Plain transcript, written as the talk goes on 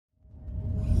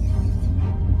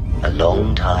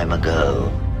long time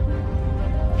ago,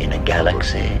 in a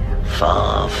galaxy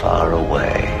far, far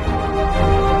away.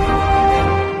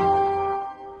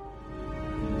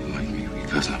 You like me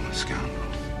because I'm a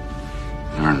scoundrel.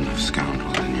 There aren't enough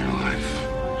scoundrels in your life.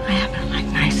 I happen to like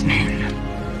nice men.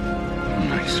 I'm a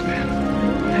nice man.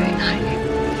 Very nice.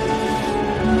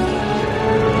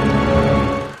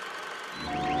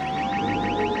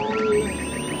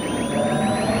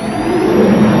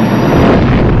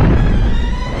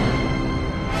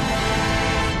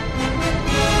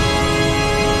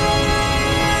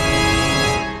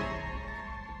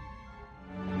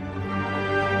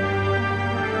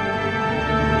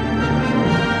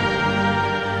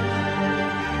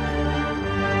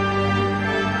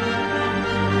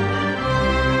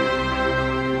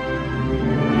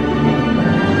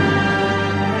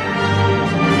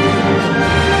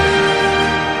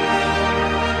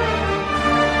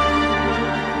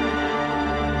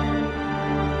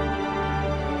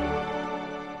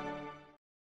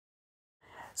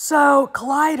 So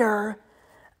Collider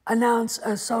announced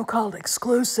a so-called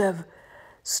exclusive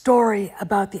story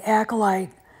about The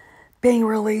Acolyte being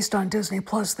released on Disney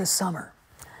Plus this summer.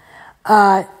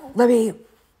 Let me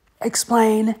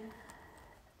explain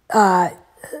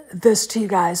this to you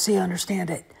guys so you understand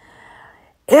it.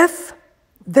 If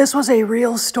this was a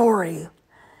real story,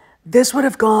 this would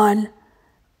have gone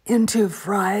into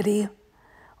Variety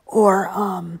or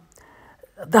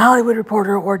The Hollywood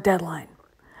Reporter or Deadline.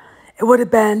 It would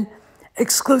have been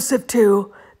exclusive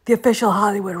to the official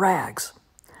Hollywood rags.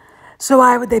 So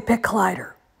why would they pick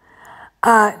Collider?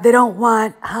 They don't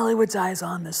want Hollywood's eyes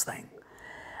on this thing.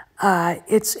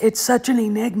 It's such an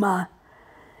enigma,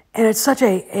 and it's such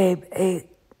a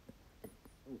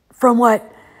from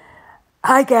what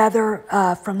I gather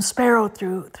from Sparrow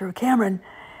through Cameron,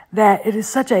 that it is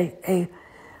such a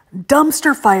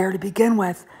dumpster fire to begin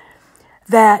with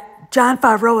that Jon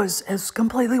Favreau has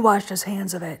completely washed his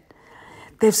hands of it.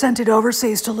 They've sent it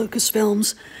overseas to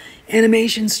Lucasfilms,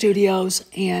 animation studios,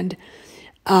 and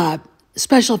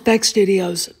special effects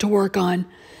studios to work on.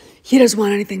 He doesn't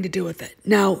want anything to do with it.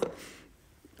 Now,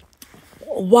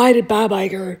 why did Bob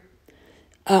Iger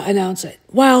announce it?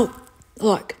 Well,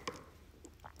 look,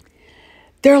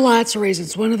 there are lots of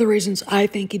reasons. One of the reasons I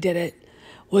think he did it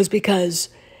was because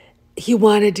he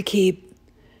wanted to keep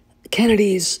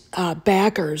Kennedy's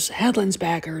backers, Hedlund's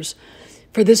backers,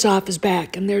 for this off his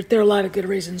back, and there are a lot of good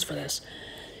reasons for this.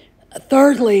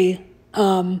 Thirdly,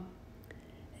 they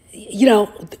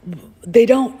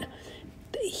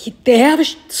have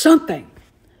something.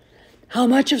 How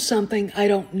much of something, I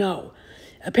don't know.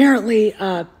 Apparently,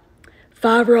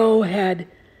 Favreau had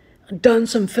done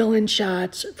some fill-in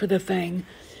shots for the thing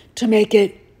to make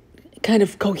it kind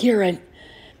of coherent,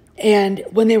 and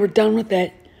when they were done with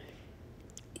it,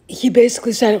 he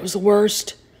basically said it was the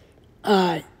worst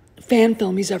fan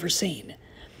film he's ever seen.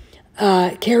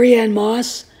 Carrie Ann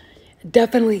Moss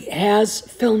definitely has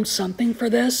filmed something for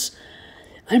this,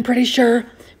 I'm pretty sure.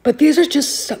 But these are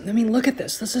just something. I mean, look at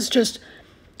this. This is just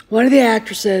one of the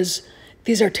actresses.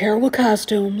 These are terrible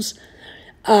costumes.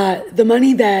 The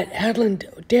money that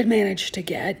Hedlund did manage to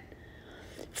get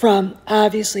from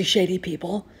obviously shady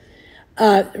people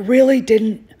really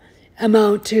didn't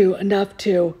amount to enough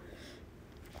to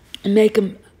make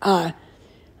him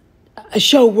a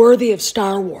show worthy of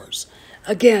Star Wars.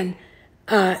 Again,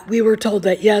 we were told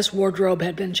that, yes, wardrobe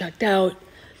had been checked out.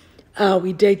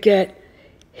 We did get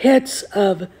hits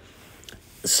of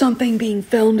something being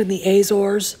filmed in the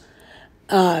Azores,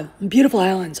 beautiful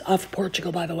islands off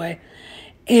Portugal, by the way.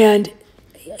 And,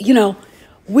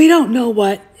 we don't know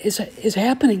what is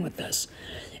happening with this.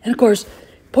 And, of course,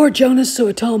 poor Jonas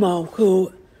Suotamo,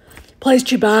 who plays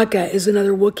Chewbacca, is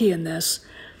another Wookiee in this.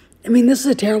 I mean, this is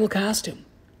a terrible costume.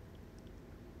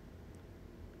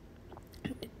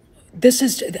 This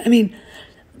is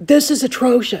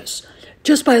atrocious.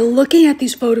 Just by looking at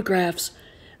these photographs,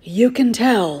 you can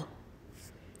tell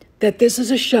that this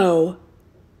is a show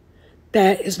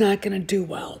that is not going to do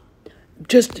well,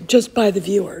 just by the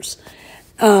viewers.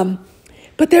 But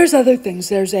there's other things.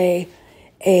 There's a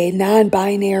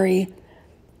non-binary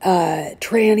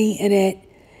tranny in it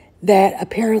that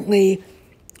apparently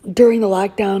during the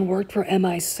lockdown worked for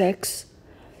MI6,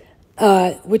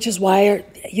 which is why,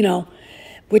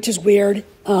 which is weird.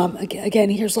 Again,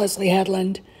 here's Leslie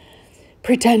Hedlund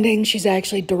pretending she's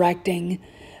actually directing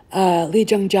Lee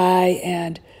Jung-jae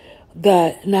and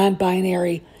the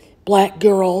non-binary black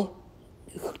girl,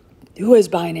 who is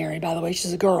binary, by the way,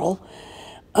 she's a girl,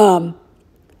 what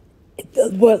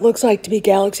looks like to be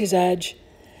Galaxy's Edge.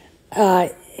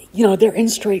 They're in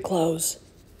street clothes.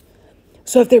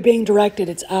 So if they're being directed,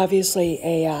 it's obviously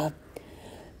a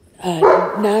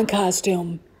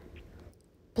non-costume.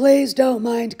 Please don't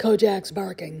mind Kojak's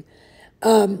barking.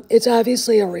 It's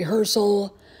obviously a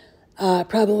rehearsal,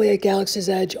 probably at Galaxy's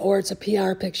Edge, or it's a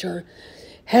PR picture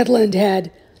Hedlund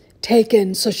had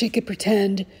taken so she could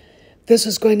pretend this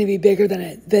is going to be bigger than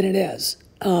it is.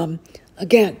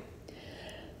 Again,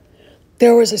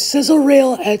 there was a sizzle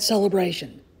reel at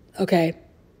Celebration, okay?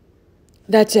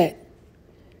 That's it.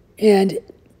 And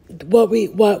what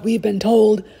we've been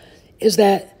told is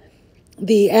that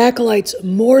the Acolyte's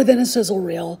more than a sizzle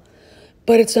reel,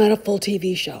 but it's not a full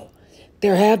TV show.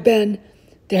 There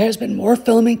has been more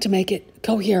filming to make it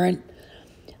coherent.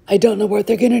 I don't know what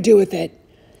they're going to do with it.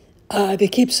 They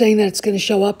keep saying that it's going to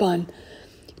show up on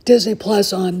Disney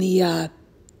Plus on the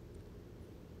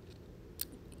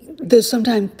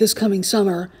sometime this coming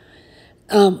summer.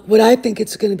 What I think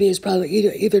it's going to be is probably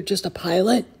either just a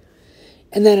pilot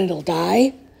and then it'll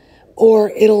die, or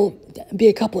it'll be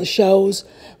a couple of shows.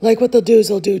 Like what they'll do is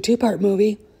they'll do a 2-part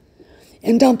movie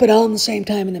and dump it all in the same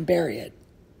time and then bury it.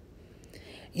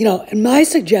 And my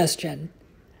suggestion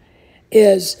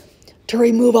is to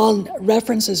remove all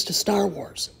references to Star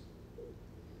Wars.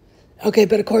 Okay,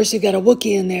 but of course you've got a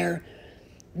Wookiee in there.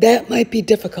 That might be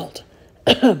difficult.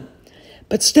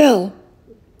 But still,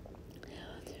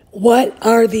 what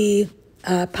are the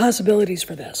possibilities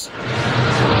for this?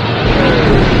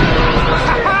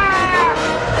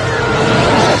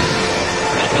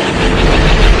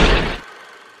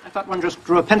 I thought one just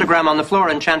drew a pentagram on the floor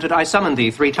and chanted, "I summon thee"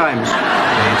 3 times.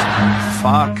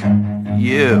 Fuck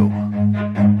you.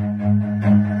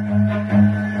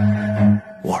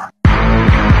 War.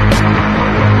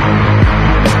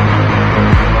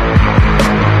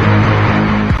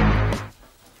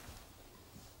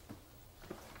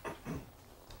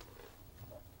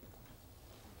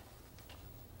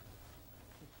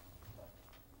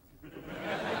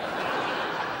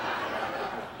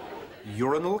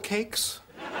 Urinal cakes?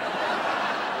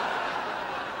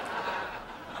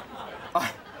 I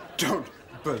don't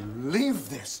believe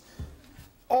this.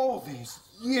 All these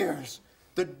years,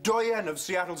 the doyenne of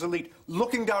Seattle's elite,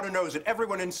 looking down her nose at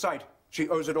everyone in sight. She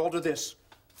owes it all to this.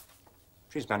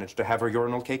 She's managed to have her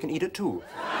urinal cake and eat it too.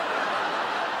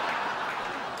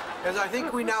 As I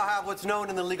think we now have what's known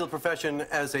in the legal profession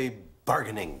as a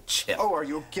bargaining chip. Oh, are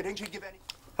you kidding? She'd give any...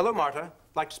 Hello, Marta.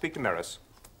 Like to speak to Maris.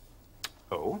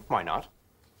 Oh, why not?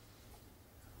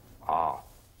 Ah.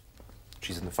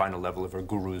 She's in the final level of her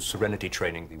guru's serenity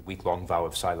training, the week-long vow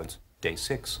of silence, day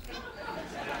 6.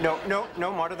 No,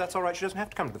 Marta, that's all right. She doesn't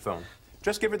have to come to the phone.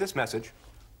 Just give her this message.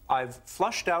 I've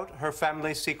flushed out her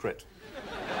family secret.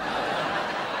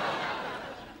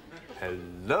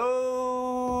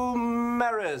 Hello,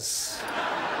 Maris.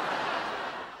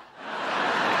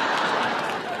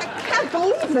 I can't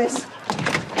believe this.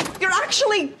 You're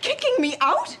actually kicking me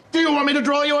out? Do you want me to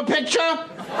draw you a picture?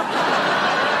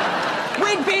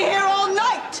 We'd be here all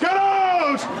night. Get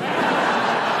out!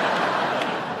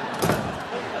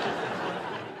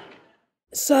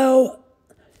 So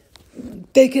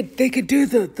they could do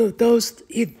those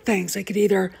things. They could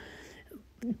either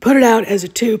put it out as a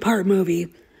 2-part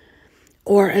movie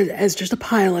or as just a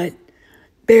pilot,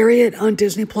 bury it on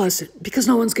Disney Plus because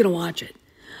no one's going to watch it.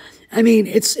 I mean,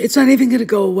 it's not even going to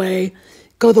go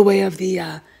the way of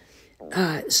the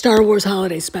Star Wars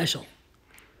Holiday Special.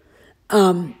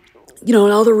 And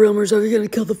all the rumors, you're going to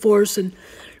kill the Force, and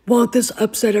won't this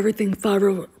upset everything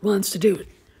Favreau wants to do?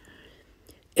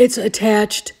 It's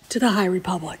attached to the High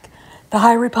Republic. The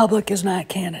High Republic is not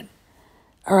canon.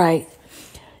 All right.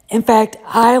 In fact,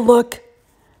 I look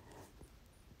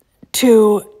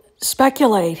to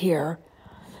speculate here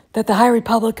that the High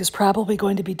Republic is probably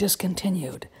going to be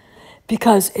discontinued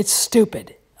because it's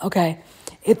stupid, okay?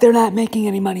 They're not making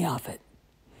any money off it.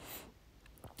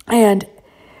 And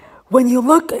when you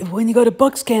go to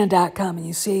bookscan.com and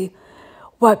you see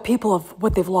what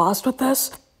they've lost with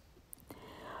this,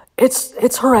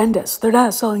 it's horrendous. They're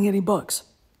not selling any books.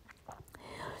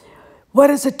 What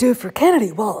does it do for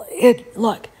Kennedy? Well,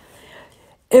 look,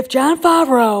 if Jon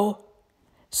Favreau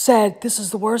said this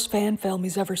is the worst fan film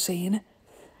he's ever seen,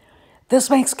 this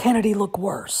makes Kennedy look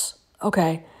worse,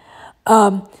 okay?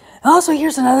 Also,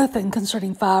 here's another thing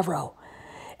concerning Favreau.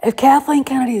 If Kathleen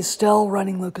Kennedy is still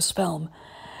running Lucasfilm,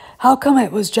 how come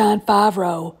it was Jon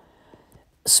Favreau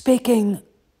speaking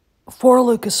for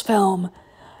Lucasfilm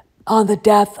on the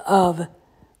death of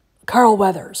Carl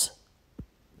Weathers?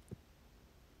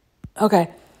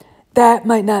 Okay, that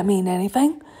might not mean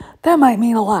anything. That might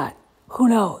mean a lot. Who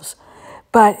knows?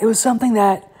 But it was something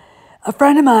that a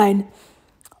friend of mine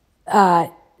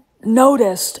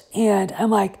noticed, and I'm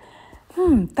like,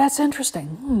 that's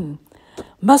interesting.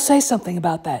 Must say something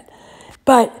about that.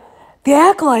 But The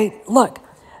Acolyte, look,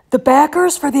 the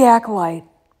backers for The Acolyte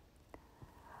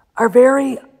are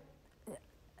very,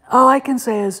 all I can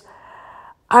say is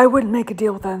I wouldn't make a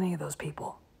deal with any of those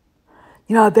people.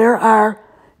 You know, there are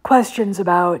questions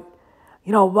about,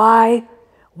 you know, why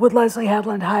would Leslie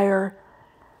Headland hire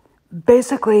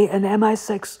basically an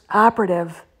MI6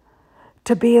 operative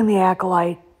to be in The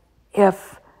Acolyte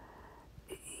if,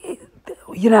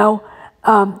 you know,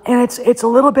 and it's a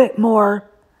little bit more,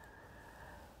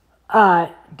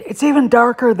 it's even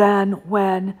darker than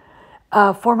when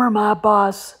former mob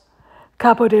boss,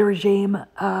 capo de regime,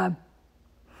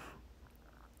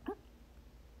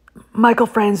 Michael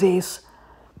Franzese,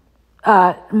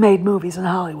 made movies in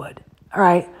Hollywood, all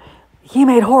right? He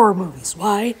made horror movies.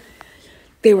 Why?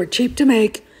 They were cheap to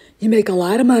make. You make a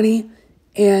lot of money,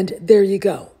 and there you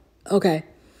go, okay?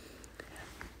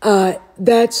 And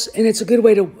it's a good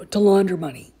way to launder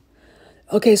money.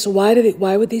 Okay, so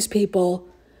why would these people,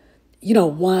 you know,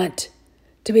 want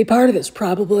to be part of this?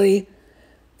 Probably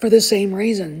for the same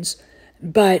reasons,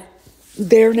 but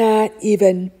they're not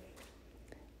even,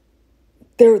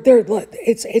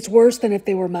 it's worse than if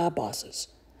they were mob bosses.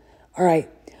 All right,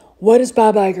 what does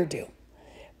Bob Iger do?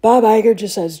 Bob Iger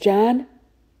just says, John,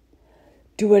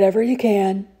 do whatever you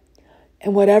can,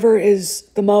 and whatever is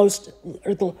the most,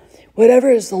 or whatever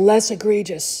is the less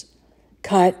egregious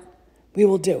cut, we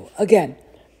will do. Again,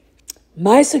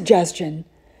 my suggestion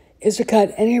is to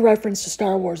cut any reference to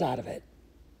Star Wars out of it.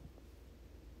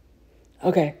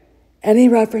 Okay, any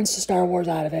reference to Star Wars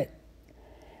out of it,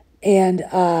 and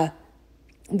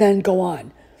then go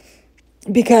on.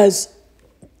 Because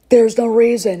there's no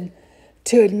reason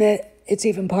to admit it's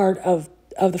even part of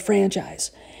the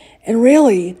franchise. And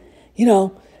really, you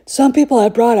know, some people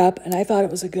have brought up, and I thought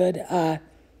it was a good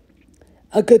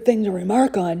thing to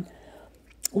remark on,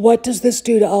 what does this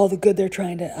do to all the good they're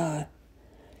trying to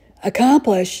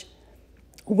accomplish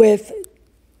with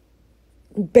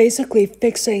basically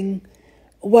fixing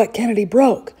what Kennedy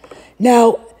broke?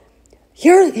 Now,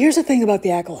 here's the thing about The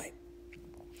Acolyte.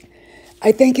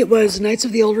 I think it was Knights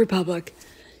of the Old Republic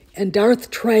and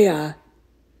Darth Treya,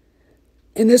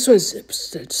 and this was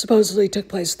supposedly took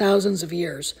place thousands of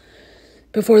years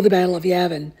before the Battle of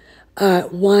Yavin,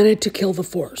 wanted to kill the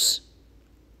Force.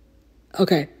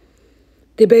 Okay.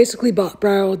 They basically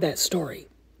borrowed that story.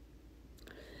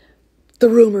 The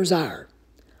rumors are.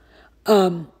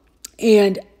 And,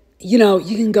 you know,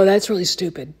 you can go, that's really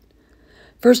stupid.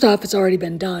 First off, it's already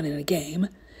been done in a game.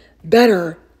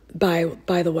 Better, by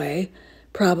the way,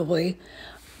 probably.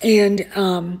 And,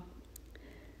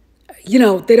 you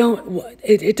know,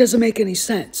 it doesn't make any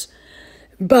sense.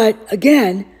 But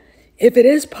again, if it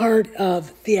is part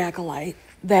of The Acolyte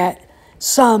that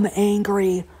some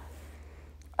angry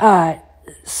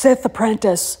Sith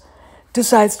apprentice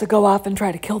decides to go off and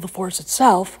try to kill the Force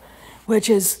itself, which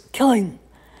is killing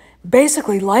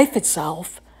basically life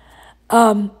itself,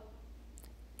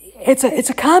 it's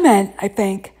a comment, I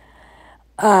think,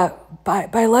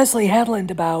 by Leslie Headland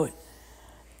about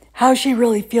how she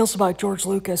really feels about George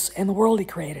Lucas and the world he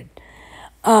created.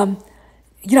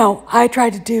 You know, I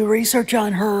tried to do research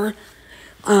on her,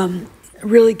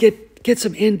 really get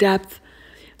some in-depth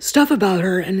stuff about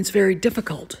her, and it's very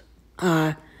difficult.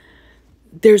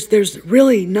 There's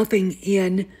really nothing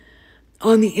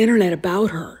on the internet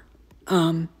about her,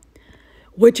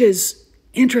 which is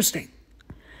interesting.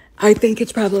 I think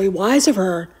it's probably wise of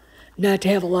her not to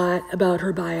have a lot about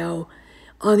her bio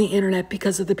on the internet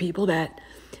because of the people that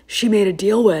she made a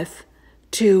deal with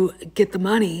to get the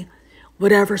money,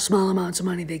 whatever small amounts of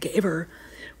money they gave her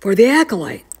for The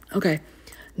Acolyte. Okay.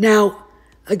 Now,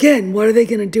 again, what are they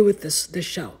going to do with this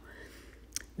show?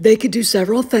 They could do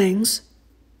several things.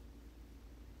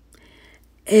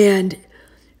 And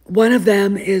one of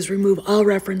them is remove all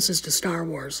references to Star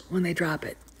Wars when they drop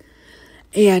it.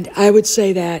 And I would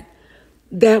say that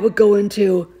would go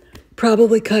into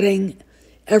probably cutting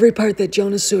every part that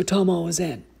Jonas Suotomo was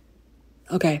in.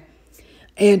 Okay.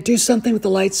 And do something with the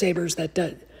lightsabers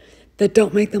that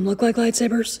don't make them look like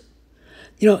lightsabers.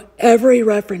 You know, every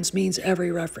reference means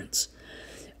every reference.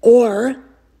 Or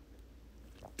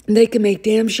they can make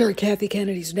damn sure Kathy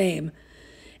Kennedy's name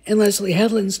and Leslie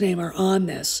Headland's name are on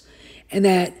this, and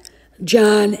that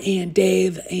John and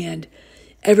Dave and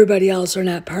everybody else are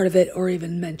not part of it or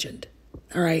even mentioned.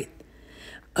 All right.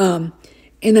 And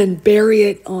then bury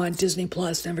it on Disney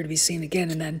Plus, never to be seen again,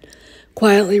 and then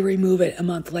quietly remove it a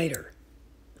month later.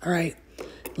 All right.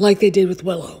 Like they did with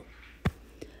Willow.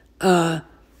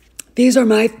 These are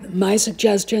my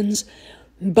suggestions,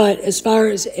 but as far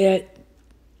as it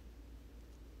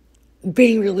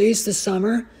being released this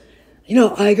summer, you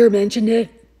know, Iger mentioned it.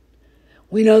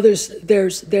 We know there's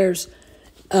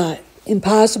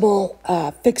impossible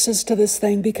fixes to this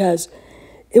thing because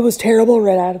it was terrible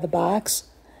right out of the box.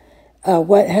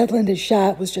 What Hedlund has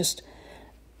shot was just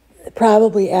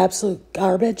probably absolute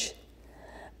garbage.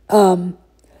 So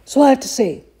we'll have to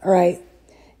see, all right?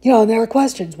 You know, and there are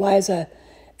questions. Why is an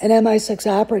MI6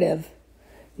 operative,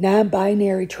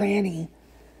 non-binary tranny,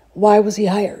 why was he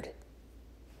hired?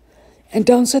 And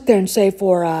don't sit there and say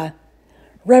for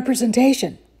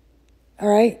representation, all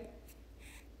right?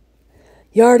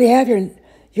 You already have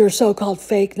your so-called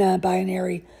fake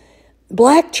non-binary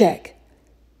black chick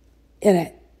in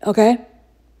it, okay?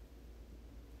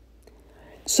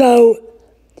 So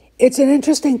it's an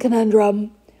interesting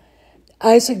conundrum.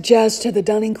 I suggest to the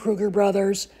Dunning-Kruger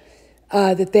brothers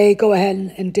that they go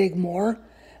ahead and dig more,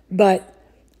 but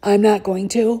I'm not going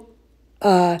to.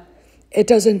 It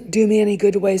doesn't do me any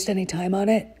good to waste any time on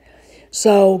it.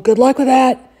 So good luck with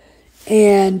that.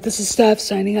 And this is Steph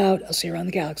signing out. I'll see you around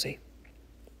the galaxy.